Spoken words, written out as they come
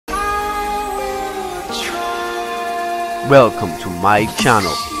Welcome to my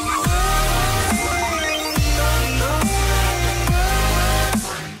channel.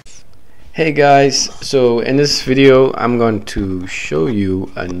 Hey guys, so in this video I'm going to show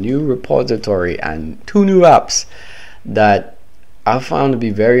you a new repository and two new apps that I found to be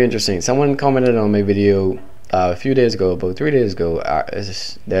very interesting. Someone commented on my video a few days ago, about 3 days ago.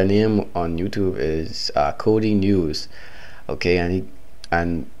 Their name on YouTube is Kodi News. Okay,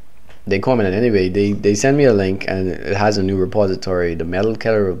 and they commented anyway. They sent me a link and it has a new repository, the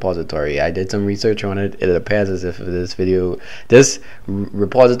MetalKettle Repository. I did some research on it. It appears as if this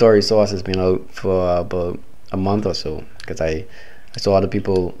repository source has been out for about a month or so, because I saw other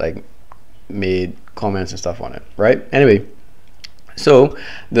people like made comments and stuff on it, right? Anyway, so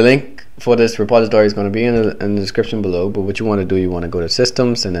the link for this repository is going to be in the description below. But what you want to do, you want to go to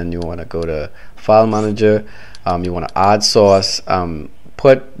Systems, and then you want to go to File Manager. You want to add source.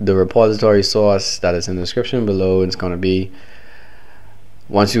 Put the repository source that is in the description below. It's going to be,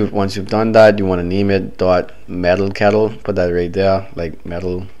 once you've done that, you want to name it .MetalKettle. Put that right there, like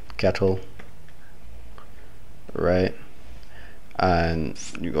MetalKettle, right? And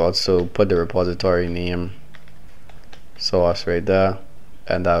you also put the repository name source right there,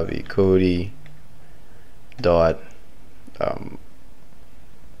 and that would be Kodi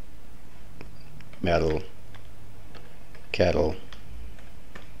MetalKettle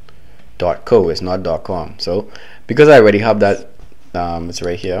 .co. It's not .com. So because I already have that, it's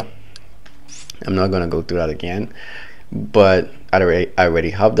right here. I'm not gonna go through that again, but I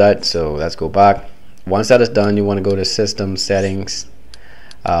already have that. So let's go back. Once that is done, you want to go to System Settings,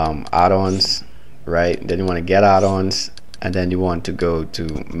 Add-ons, right? Then you want to get add-ons, and then you want to go to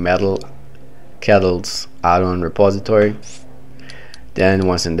MetalKettle's add-on repository. Then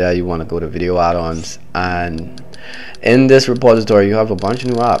once in there, you want to go to video add-ons, and in this repository you have a bunch of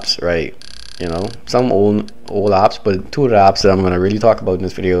new apps, right? You know, some old apps, but two of the apps that I'm going to really talk about in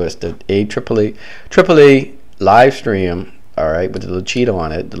this video is the AAA live stream, all right, with the little cheetah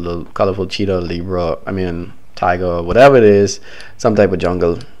on it, the little colorful cheetah, tiger, whatever it is, some type of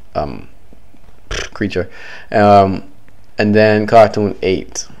jungle creature, and then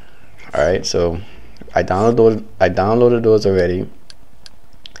Cartoon8. All right, so I downloaded those already.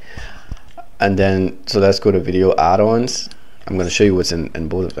 And then, so let's go to video add-ons. I'm going to show you what's in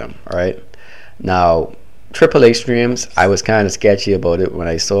both of them. All right. Now, AAA streams, I was kind of sketchy about it when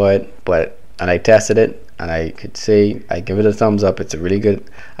I saw it, and I tested it, and I could say I give it a thumbs up. It's a really good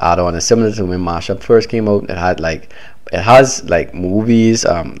add-on. It's similar to when Mashup first came out. It has like movies,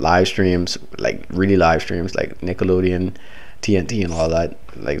 live streams, like really live streams, like Nickelodeon, TNT, and all that.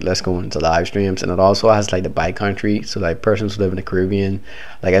 Like, let's go into live streams. And it also has like the by country, so like persons who live in the Caribbean,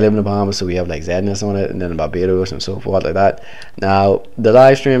 like I live in the Bahamas, so we have like Zedness on it, and then Barbados and so forth, like that. Now the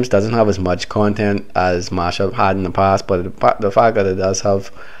live streams doesn't have as much content as Mashup had in the past, but the fact that it does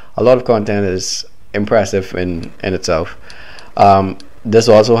have a lot of content is impressive in itself. This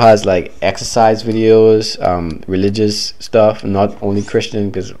also has like exercise videos, religious stuff, not only Christian,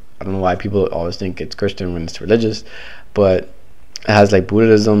 because I don't know why people always think it's Christian when it's religious, but it has like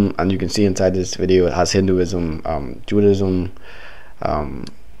Buddhism, and you can see inside this video it has Hinduism, Judaism,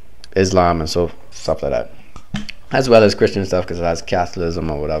 Islam, and so stuff like that, as well as Christian stuff, because it has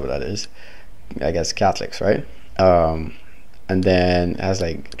Catholicism or whatever that is. I guess Catholics, right? And then it has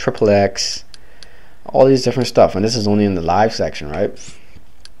like XXX, all these different stuff, and this is only in the live section, right?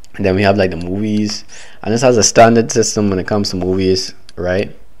 And then we have like the movies, and this has a standard system when it comes to movies,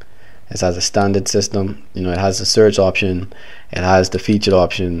 right? It has a standard system. You know, it has the search option, it has the featured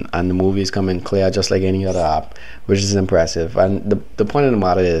option, and the movies come in clear just like any other app, which is impressive. And the point of the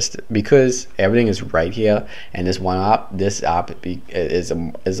matter is, because everything is right here in this one app, this app is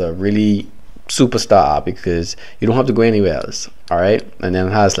a really superstar app, because you don't have to go anywhere else. All right. And then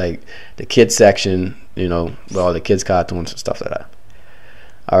it has like the kids section, you know, with all the kids cartoons and stuff like that.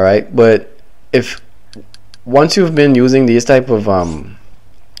 All right. But once you've been using these type of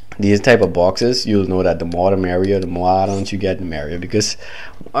boxes, you'll know that the more the merrier, the more add-ons you get, the merrier, because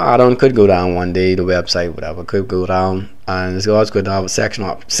add-on could go down one day, the website, whatever, could go down, and it's always good to have a second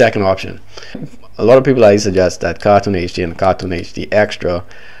option. A lot of people like suggest that Cartoon8 and Cartoon8 Extra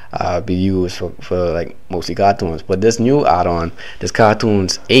be used for like mostly cartoons, but this new add-on, this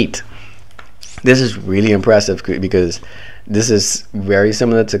Cartoon8, this is really impressive, because this is very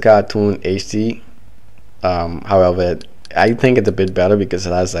similar to Cartoon8. However, I think it's a bit better because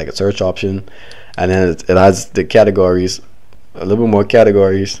it has like a search option, and then it has the categories, a little bit more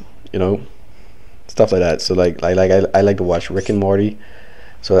categories, you know, stuff like that. So like I like to watch Rick and Morty,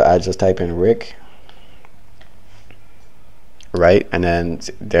 so I just type in Rick, right, and then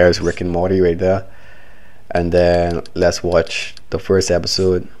there's Rick and Morty right there, and then let's watch the first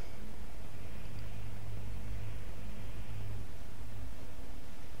episode.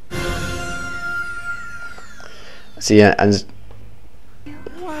 See, and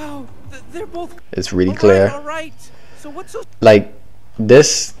wow, they're both. It's really clear. All right. So what's so Like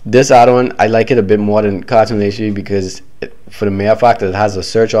this add-on, I like it a bit more than Cartoon8 because for the mere fact that it has a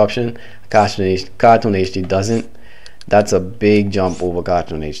search option, Cartoon8 doesn't. That's a big jump over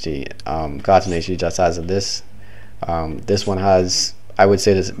Cartoon8. Cartoon8 just has a this. This one has, I would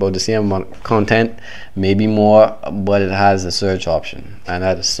say, this about the same amount of content, maybe more, but it has a search option, and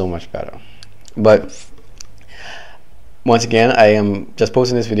that is so much better. But once again, I am just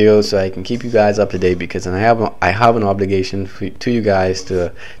posting this video so I can keep you guys up to date, because I have an obligation to you guys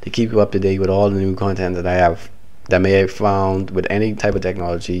to keep you up to date with all the new content that I have, that may have found with any type of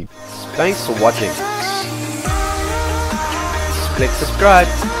technology. Thanks for watching. Click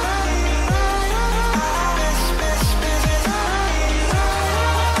subscribe.